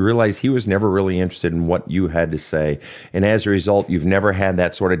later, but you realized he was never really interested in what you had to say. And as a result, you've never had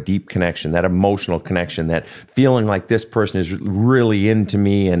that sort of deep connection, that emotional connection, that feeling like this person is really into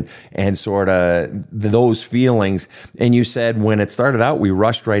me and sort of those feelings. And you said when it started out, we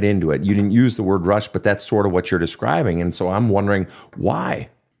rushed right into it. You didn't use the word rush, but that's sort of what you're describing. And so I'm wondering why.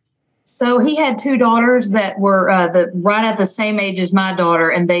 So he had two daughters that were right at the same age as my daughter,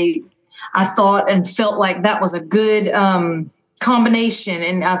 and I thought and felt like that was a good combination,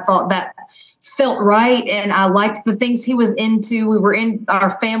 and I thought that felt right, and I liked the things he was into. We were in our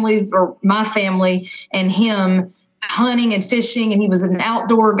families, or my family and him, hunting and fishing, and he was an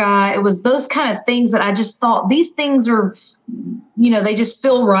outdoor guy. It was those kind of things that I just thought, these things are, they just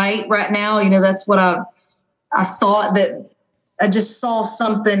feel right now. That's what I thought, that I just saw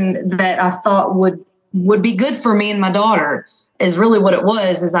something that I thought would be good for me and my daughter, is really what it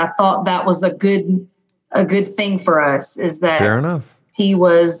was. Is I thought that was a good thing for us, is that fair enough. He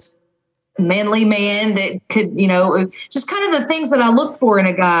was a manly man that could, just kind of the things that I look for in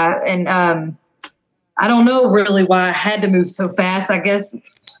a guy. And I don't know really why I had to move so fast. I guess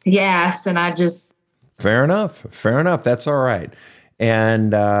he asked, and I just... Fair enough. That's all right.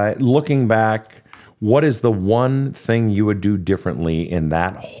 And looking back, what is the one thing you would do differently in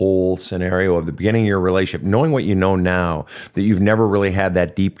that whole scenario of the beginning of your relationship, knowing what you know now, that you've never really had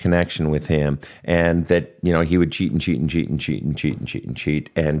that deep connection with him, and that, he would cheat and cheat and cheat and cheat and cheat and cheat and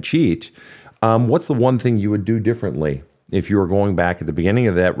cheat and cheat. What's the one thing you would do differently if you were going back at the beginning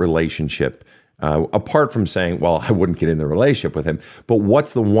of that relationship, apart from saying, well, I wouldn't get in the relationship with him, but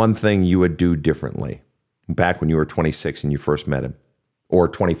what's the one thing you would do differently back when you were 26 and you first met him, or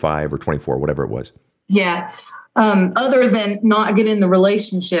 25 or 24, whatever it was? Yeah. Other than not get in the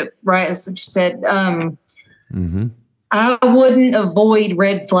relationship, right? That's what you said. I wouldn't avoid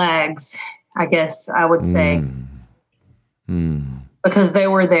red flags, I guess I would say. Because they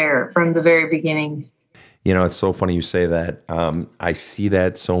were there from the very beginning. It's so funny you say that. I see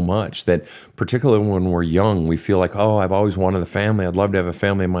that so much, that particularly when we're young, we feel like, oh, I've always wanted a family. I'd love to have a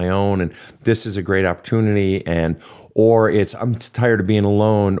family of my own. And this is a great opportunity. Or it's, I'm tired of being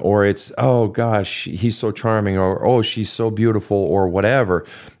alone, or it's, oh gosh, he's so charming, or oh, she's so beautiful, or whatever.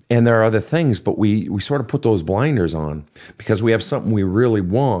 And there are other things, but we sort of put those blinders on because we have something we really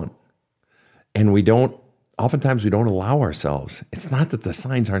want, and oftentimes we don't allow ourselves. It's not that the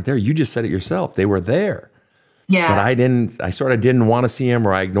signs aren't there. You just said it yourself. They were there. Yeah. But I sort of didn't want to see him,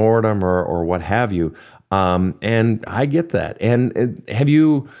 or I ignored him, or what have you. And I get that. And have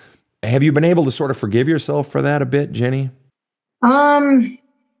you been able to sort of forgive yourself for that a bit, Jenny?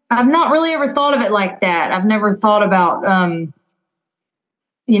 I've not really ever thought of it like that. I've never thought about, I've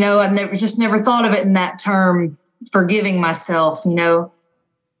never thought of it in that term, forgiving myself,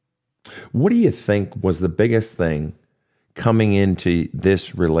 What do you think was the biggest thing coming into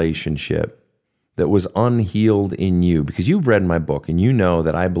this relationship that was unhealed in you? Because you've read my book and you know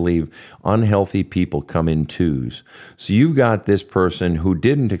that I believe unhealthy people come in twos. So you've got this person who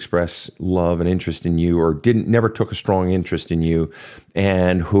didn't express love and interest in you, or never took a strong interest in you,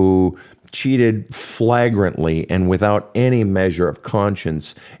 and who cheated flagrantly and without any measure of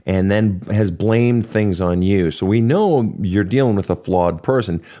conscience, and then has blamed things on you. So we know you're dealing with a flawed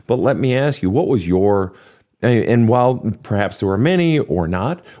person, but let me ask you, what was and while perhaps there were many or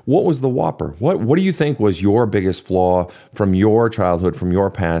not, what was the whopper? What do you think was your biggest flaw from your childhood, from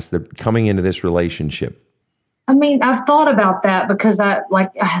your past, that coming into this relationship? I mean, I've thought about that because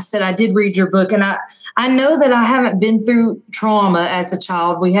like I said, I did read your book, and I know that I haven't been through trauma as a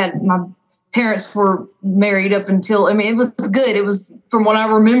child. My parents were married up until, I mean, it was good. It was, from what I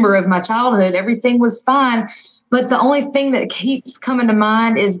remember of my childhood, everything was fine. But the only thing that keeps coming to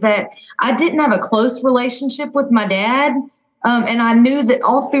mind is that I didn't have a close relationship with my dad. And I knew that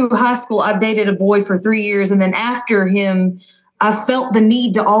all through high school, I dated a boy for 3 years. And then after him, I felt the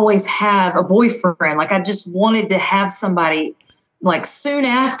need to always have a boyfriend. Like, I just wanted to have somebody like soon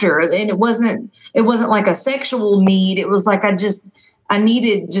after. And it wasn't like a sexual need. It was like I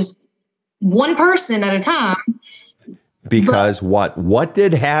needed just one person at a time. Because what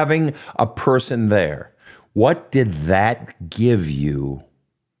did having a person there, what did that give you?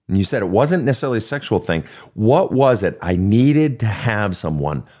 And you said it wasn't necessarily a sexual thing. What was it? I needed to have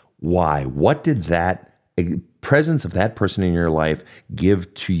someone. Why? What did that presence of that person in your life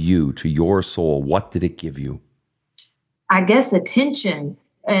give to you, to your soul? What did it give you? I guess attention.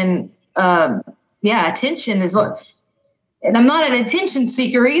 And attention is what, and I'm not an attention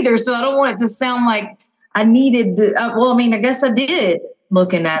seeker either, so I don't want it to sound like I needed I guess I did,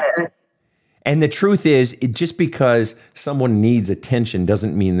 looking at it. And the truth is, just because someone needs attention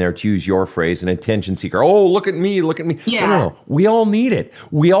doesn't mean they're, to use your phrase, an attention seeker. Oh, look at me, look at me. Yeah. No. We all need it.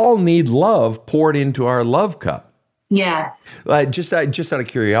 We all need love poured into our love cup. Yeah. Just out of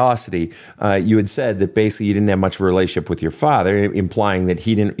curiosity, you had said that basically you didn't have much of a relationship with your father, implying that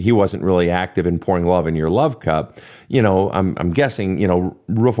he wasn't really active in pouring love in your love cup. You know, I'm guessing, you know,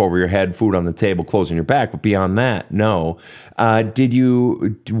 roof over your head, food on the table, clothes on your back, but beyond that, no.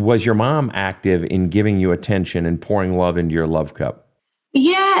 Was your mom active in giving you attention and pouring love into your love cup?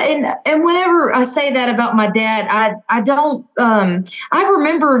 Yeah, and whenever I say that about my dad, I don't I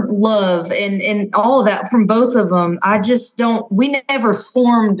remember love and all of that from both of them. I just don't. We never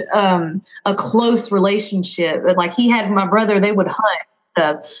formed a close relationship. Like, he had my brother; they would hunt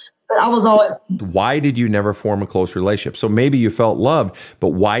stuff. But I was always. Why did you never form a close relationship? So maybe you felt loved,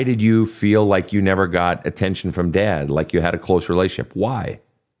 but why did you feel like you never got attention from dad? Like you had a close relationship? Why?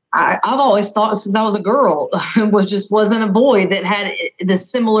 I've always thought, since I was a girl, wasn't a boy that had the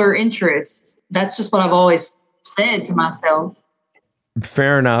similar interests. That's just what I've always said to myself.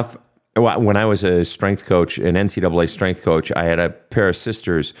 Fair enough. When I was a strength coach, an NCAA strength coach, I had a pair of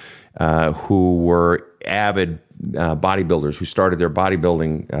sisters who were avid bodybuilders who started their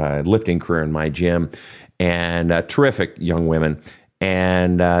bodybuilding lifting career in my gym, and terrific young women.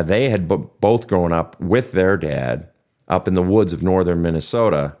 And they had both grown up with their dad up in the woods of northern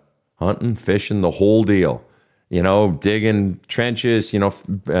Minnesota, hunting, fishing, the whole deal, you know, digging trenches, you know,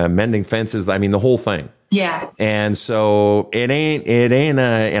 mending fences. I mean, the whole thing. Yeah. And so it ain't,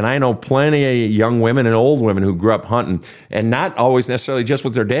 and I know plenty of young women and old women who grew up hunting, and not always necessarily just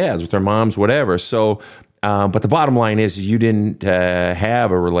with their dads, with their moms, whatever. So, but the bottom line is you didn't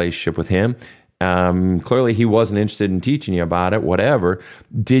have a relationship with him. Clearly he wasn't interested in teaching you about it, whatever.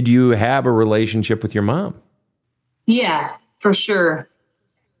 Did you have a relationship with your mom? Yeah, for sure.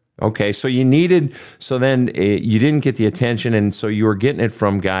 Okay, so you didn't get the attention, and so you were getting it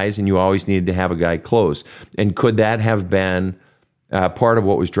from guys, and you always needed to have a guy close. And could that have been part of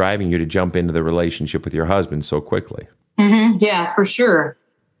what was driving you to jump into the relationship with your husband so quickly? Mm-hmm. Yeah, for sure.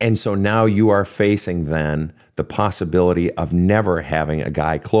 And so now you are facing then the possibility of never having a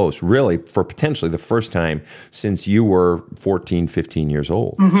guy close, really, for potentially the first time since you were 14, 15 years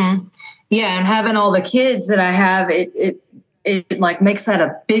old. Mm-hmm. Yeah, and having all the kids that I have, it like makes that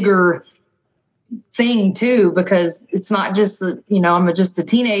a bigger thing too, because it's not just I'm just a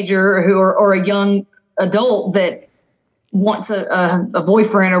teenager or a young adult that wants a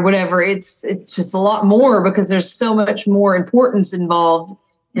boyfriend or whatever. It's just a lot more, because there's so much more importance involved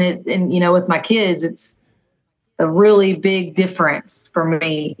in it. And with my kids, it's a really big difference for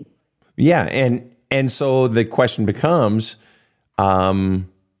me. Yeah, and so the question becomes,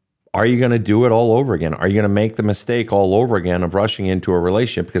 are you going to do it all over again? Are you going to make the mistake all over again of rushing into a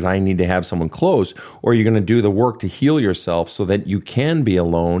relationship because I need to have someone close? Or are you going to do the work to heal yourself so that you can be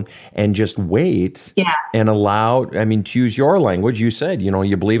alone and just wait and allow, to use your language, you said,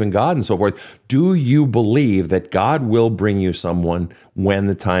 you believe in God and so forth. Do you believe that God will bring you someone when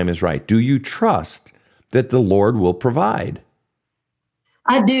the time is right? Do you trust that the Lord will provide?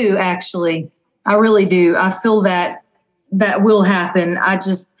 I do, actually. I really do. I feel that will happen.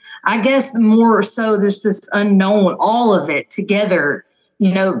 I guess more so there's this unknown, all of it together,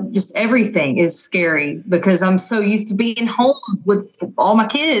 just everything is scary, because I'm so used to being home with all my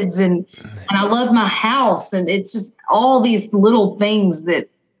kids and I love my house, and it's just all these little things that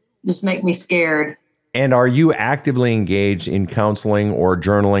just make me scared. And are you actively engaged in counseling or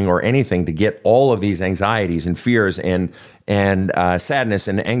journaling or anything to get all of these anxieties and fears and sadness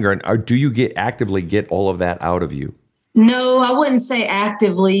and anger? Or do you actively get all of that out of you? No, I wouldn't say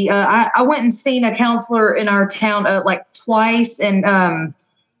actively. I went and seen a counselor in our town like twice, and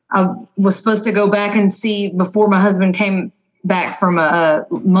I was supposed to go back and see before my husband came back from a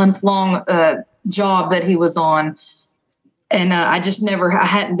month-long job that he was on, and I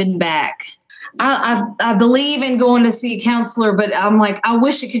hadn't been back. I believe in going to see a counselor, but I'm like, I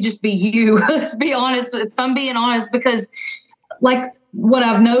wish it could just be you. Let's be honest. If I'm being honest, because like what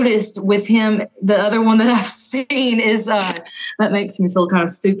I've noticed with him, the other one that I've seen is that makes me feel kind of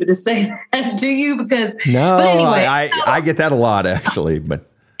stupid to say that to you because no, but anyway, I get that a lot actually, but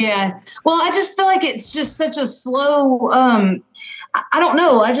yeah. Well, I just feel like it's just such a slow. I don't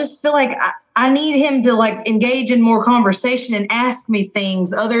know. I just feel like I need him to like engage in more conversation and ask me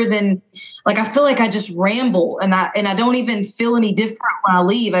things other than like I feel like I just ramble and I don't even feel any different when I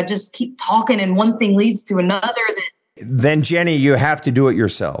leave. I just keep talking and one thing leads to another. Then Jenny, you have to do it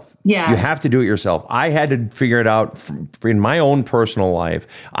yourself. Yeah. You have to do it yourself. I had to figure it out in my own personal life.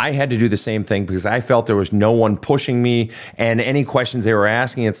 I had to do the same thing because I felt there was no one pushing me, and any questions they were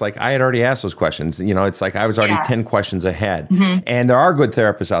asking, it's like I had already asked those questions. You know, it's like I was already 10 questions ahead. Mm-hmm. And there are good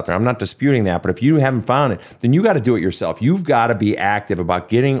therapists out there. I'm not disputing that. But if you haven't found it, then you got to do it yourself. You've got to be active about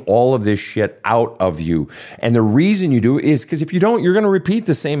getting all of this shit out of you. And the reason you do is because if you don't, you're going to repeat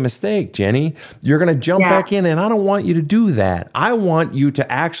the same mistake, Jenny. You're going to jump back in, and I don't want you to do that. I want you to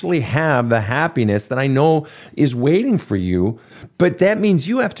actually have the happiness that I know is waiting for you, but that means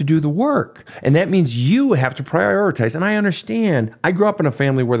you have to do the work, and that means you have to prioritize. And I understand. I grew up in a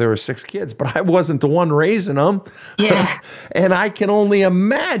family where there were 6 kids, but I wasn't the one raising them. Yeah. And I can only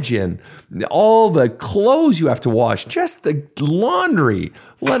imagine all the clothes you have to wash, just the laundry,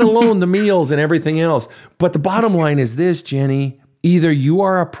 let alone the meals and everything else. But the bottom line is this, Jenny, either you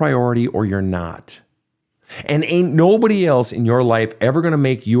are a priority or you're not. And ain't nobody else in your life ever going to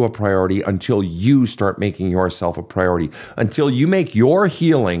make you a priority until you start making yourself a priority, until you make your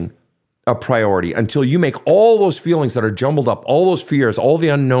healing a priority, until you make all those feelings that are jumbled up, all those fears, all the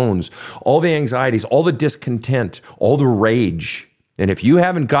unknowns, all the anxieties, all the discontent, all the rage. And if you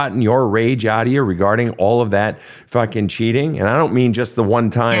haven't gotten your rage out of you regarding all of that fucking cheating, and I don't mean just the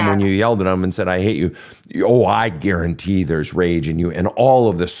one time when you yelled at him and said, I hate you. Oh, I guarantee there's rage in you and all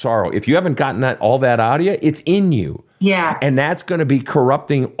of the sorrow. If you haven't gotten all that out of you, it's in you. Yeah. And that's going to be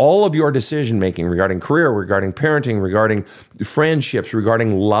corrupting all of your decision making regarding career, regarding parenting, regarding friendships,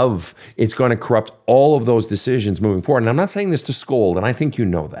 regarding love. It's going to corrupt all of those decisions moving forward. And I'm not saying this to scold, and I think you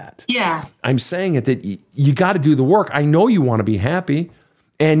know that. Yeah. I'm saying it that you got to do the work. I know you want to be happy,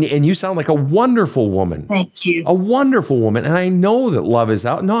 and you sound like a wonderful woman. Thank you. A wonderful woman. And I know that love is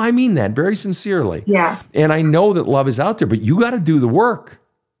out. No, I mean that very sincerely. Yeah. And I know that love is out there, but you got to do the work.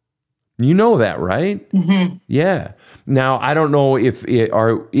 You know that, right? Mm-hmm. Yeah. Now, I don't know if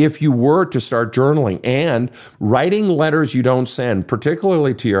you were to start journaling and writing letters you don't send,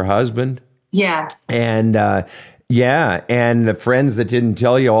 particularly to your husband. Yeah. And and the friends that didn't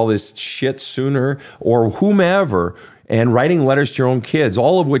tell you all this shit sooner, or whomever, and writing letters to your own kids,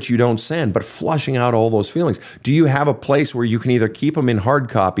 all of which you don't send, but flushing out all those feelings. Do you have a place where you can either keep them in hard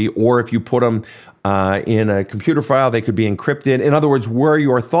copy, or if you put them in a computer file, they could be encrypted? In other words, where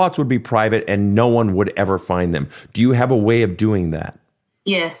your thoughts would be private and no one would ever find them. Do you have a way of doing that?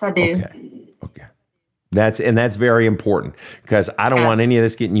 Yes, I do. Okay. That's very important, because I don't want any of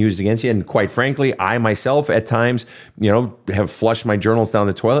this getting used against you. And quite frankly, I myself at times, have flushed my journals down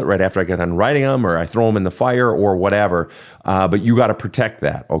the toilet right after I get done writing them, or I throw them in the fire or whatever. But you got to protect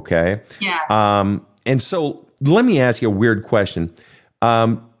that. Okay. Yeah. And so let me ask you a weird question.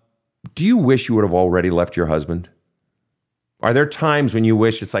 Do you wish you would have already left your husband? Are there times when you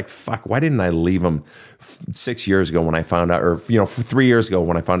wish it's like, fuck, why didn't I leave him 6 years ago when I found out, or 3 years ago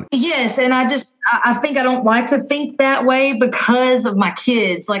when I found? Yes, and I think I don't like to think that way because of my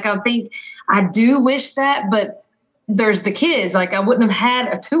kids. Like I think I do wish that, but there's the kids. Like I wouldn't have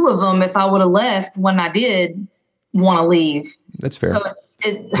had 2 of them if I would have left when I did want to leave. That's fair. So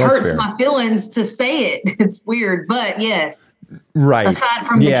it hurts my feelings to say it. It's weird, but yes. Right. Aside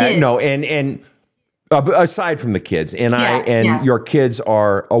from the kids. No, and aside from the kids, and your kids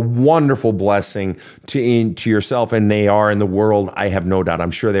are a wonderful blessing to yourself, and they are in the world. I have no doubt.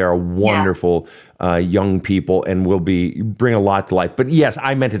 I'm sure they are wonderful young people and will bring a lot to life. But yes,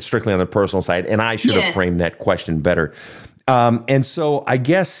 I meant it strictly on the personal side, and I should have framed that question better. And so I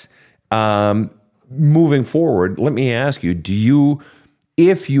guess moving forward, let me ask you,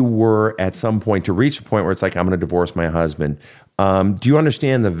 if you were at some point to reach a point where it's like, I'm going to divorce my husband, Do you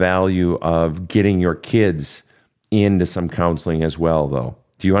understand the value of getting your kids into some counseling as well, though?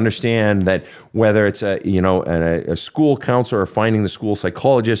 Do you understand that whether it's a school counselor or finding the school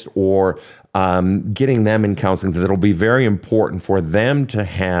psychologist or getting them in counseling, that it'll be very important for them to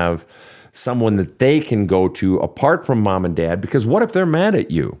have someone that they can go to apart from mom and dad? Because what if they're mad at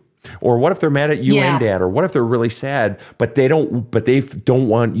you? Or what if they're mad at you and dad? Or what if they're really sad, but they don't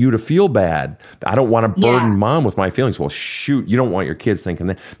want you to feel bad? I don't want to burden mom with my feelings. Well, shoot, you don't want your kids thinking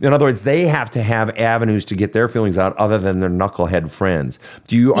that. In other words, they have to have avenues to get their feelings out other than their knucklehead friends.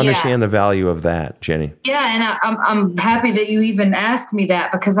 Do you understand the value of that, Jenny? Yeah, and I'm happy that you even asked me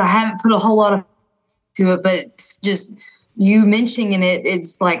that, because I haven't put a whole lot of to it, but it's just you mentioning it.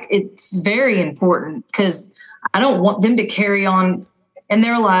 It's like, it's very important, because I don't want them to carry on in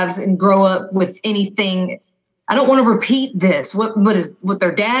their lives and grow up with anything. I don't want to repeat this. What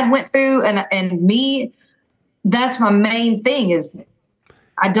their dad went through and me. That's my main thing, is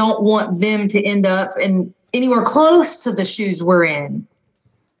I don't want them to end up in anywhere close to the shoes we're in.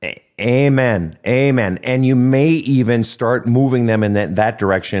 Amen. Amen. And you may even start moving them in that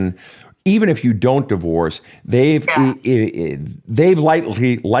direction. Even if you don't divorce, they've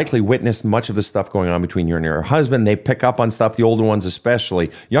likely witnessed much of the stuff going on between you and your husband. They pick up on stuff, the older ones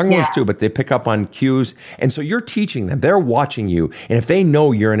especially, young ones too, but they pick up on cues. And so you're teaching them. They're watching you. And if they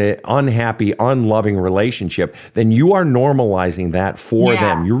know you're in an unhappy, unloving relationship, then you are normalizing that for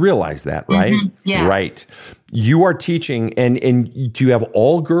them. You realize that, right? Mm-hmm. Yeah. Right. You are teaching, and do you have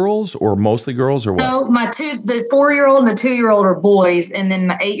all girls or mostly girls, or what? No, the 4-year-old and the 2-year-old are boys, and then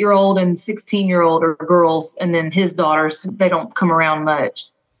my 8-year-old and 16-year-old are girls, and then his daughters, they don't come around much.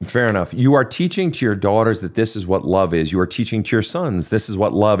 Fair enough. You are teaching to your daughters that this is what love is. You are teaching to your sons this is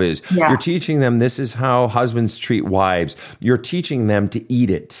what love is. You're teaching them this is how husbands treat wives. You're teaching them to eat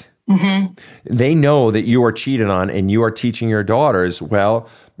it. Mm-hmm. They know that you are cheated on, and you are teaching your daughters, well,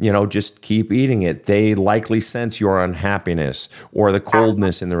 just keep eating it. They likely sense your unhappiness or the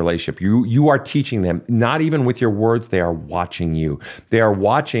coldness in the relationship. You are teaching them, not even with your words, they are watching you. They are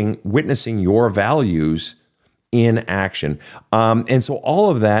witnessing your values in action. And so all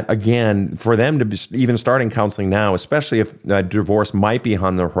of that, again, for them to be even starting counseling now, especially if divorce might be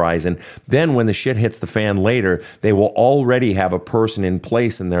on the horizon, then when the shit hits the fan later, they will already have a person in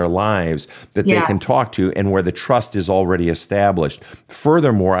place in their lives that they can talk to and where the trust is already established.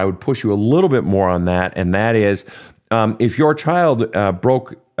 Furthermore, I would push you a little bit more on that, and that is if your child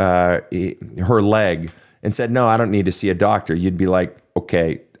broke her leg and said, no, I don't need to see a doctor, you'd be like,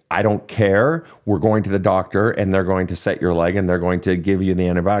 okay, I don't care. We're going to the doctor, and they're going to set your leg, and they're going to give you the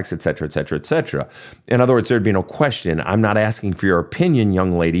antibiotics, et cetera, et cetera, et cetera. In other words, there'd be no question. I'm not asking for your opinion,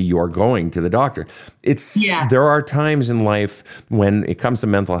 young lady. You are going to the doctor. There are times in life when it comes to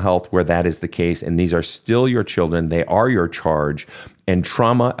mental health where that is the case, and these are still your children. They are your charge, and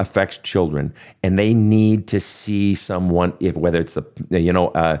trauma affects children, and they need to see someone, whether it's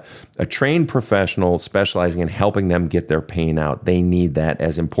a trained professional specializing in helping them get their pain out. They need that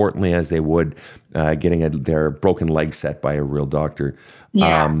as importantly as they would getting their broken leg set by a real doctor.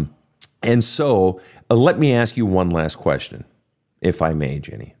 Yeah. And so let me ask you one last question, if I may,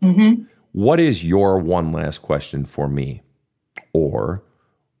 Jenny. Mm-hmm. What is your one last question for me? Or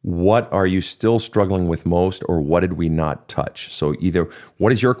what are you still struggling with most, or what did we not touch? So either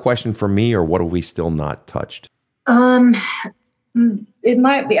what is your question for me, or what have we still not touched? It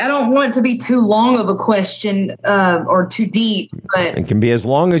might be. I don't want it to be too long of a question or too deep, but it can be as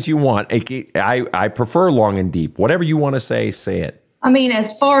long as you want. I prefer long and deep. Whatever you want to say it. I mean,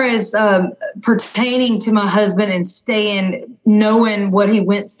 as far as pertaining to my husband and knowing what he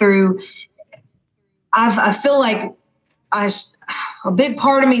went through, I feel like a big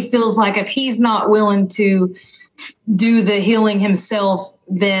part of me feels like if he's not willing to do the healing himself,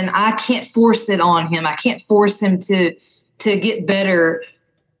 then I can't force it on him. I can't force him to get better.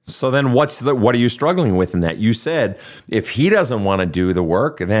 So then what are you struggling with in that? You said if he doesn't want to do the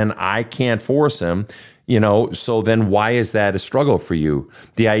work, then I can't force him. So then why is that a struggle for you?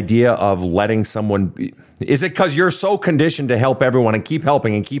 The idea of letting someone, is it because you're so conditioned to help everyone and keep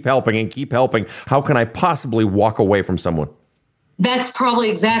helping and keep helping and keep helping? How can I possibly walk away from someone? That's probably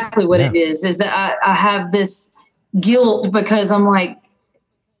exactly what it is that I have this guilt because I'm like,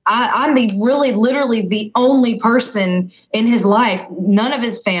 I'm literally the only person in his life, none of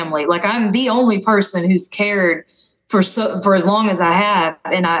his family. Like I'm the only person who's cared for as long as I have.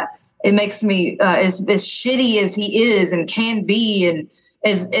 And it makes me as shitty as he is and can be, and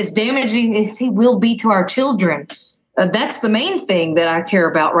as damaging as he will be to our children. That's the main thing that I care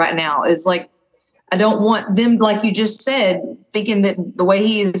about right now is like, I don't want them, like you just said, thinking that the way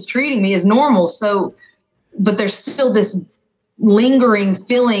he is treating me is normal. So, but there's still this lingering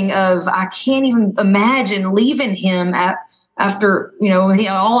feeling of, I can't even imagine leaving him after,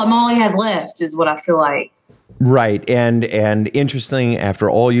 all he has left is what I feel like. Right. And interesting, after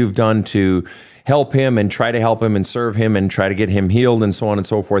all you've done to help him and try to help him and serve him and try to get him healed and so on and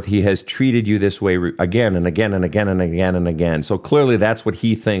so forth, he has treated you this way again and again and again and again and again. So clearly that's what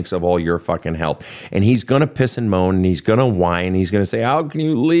he thinks of all your fucking help. And he's going to piss and moan and he's going to whine. He's going to say, how can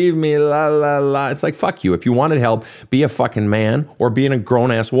you leave me? La, la, la. It's like, fuck you. If you wanted help, be a fucking man or be a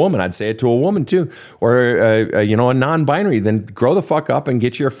grown-ass woman. I'd say it to a woman too. Or, a non-binary. Then grow the fuck up and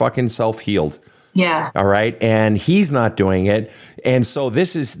get your fucking self healed. Yeah. All right. And he's not doing it. And so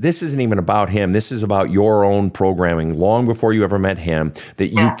this isn't even about him. This is about your own programming long before you ever met him, that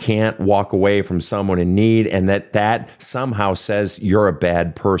you can't walk away from someone in need, and that somehow says you're a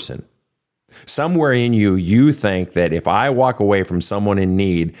bad person. Somewhere in you think that if I walk away from someone in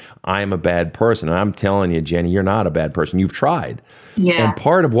need, I'm a bad person. And I'm telling you, Jenny, you're not a bad person. You've tried. Yeah. And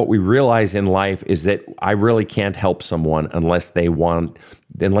part of what we realize in life is that I really can't help someone unless they want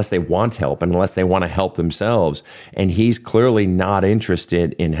help and unless they want to help themselves. And he's clearly not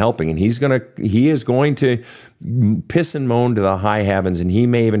interested in helping. And he is going to piss and moan to the high heavens. And he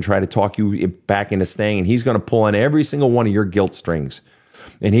may even try to talk you back into staying. And he's going to pull on every single one of your guilt strings.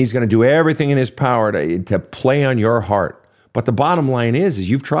 And he's going to do everything in his power to play on your heart. But the bottom line is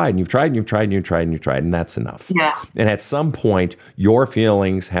you've tried and you've tried and you've tried and you've tried and you've tried, and that's enough. Yeah. And at some point, your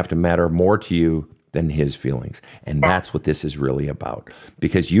feelings have to matter more to you than his feelings. And that's what this is really about.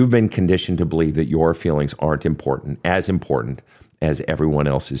 Because you've been conditioned to believe that your feelings aren't important as everyone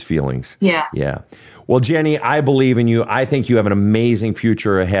else's feelings. Yeah. Yeah. Well, Jenny, I believe in you. I think you have an amazing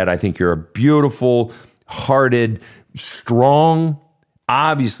future ahead. I think you're a beautiful, hearted, strong,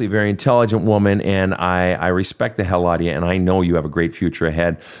 obviously very intelligent woman, and I respect the hell out of you, and I know you have a great future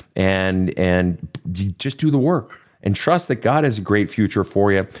ahead, and you just do the work and trust that God has a great future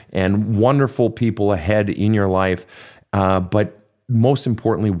for you and wonderful people ahead in your life, but most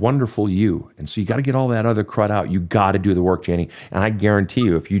importantly, wonderful you. And so you got to get all that other crud out. You got to do the work, Jenny, and I guarantee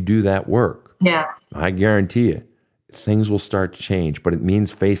you, if you do that work, I guarantee you, things will start to change, but it means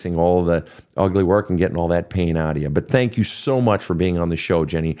facing all the ugly work and getting all that pain out of you. But thank you so much for being on the show,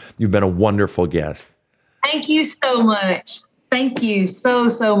 Jenny. You've been a wonderful guest. Thank you so much. Thank you so,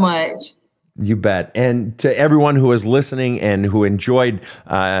 so much. You bet. And to everyone who is listening and who enjoyed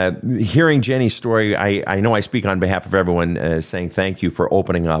hearing Jenny's story, I know I speak on behalf of everyone saying thank you for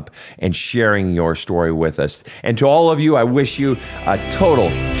opening up and sharing your story with us. And to all of you, I wish you a total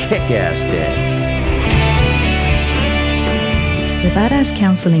kick-ass day. The Badass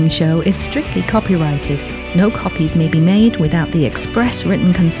Counseling Show is strictly copyrighted. No copies may be made without the express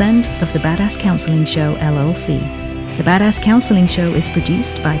written consent of the Badass Counseling Show, LLC. The Badass Counseling Show is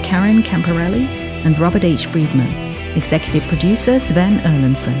produced by Karen Camparelli and Robert H. Friedman. Executive producer Sven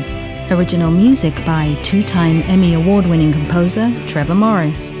Erlandson. Original music by two-time Emmy Award-winning composer Trevor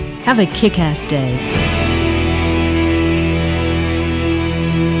Morris. Have a kick-ass day.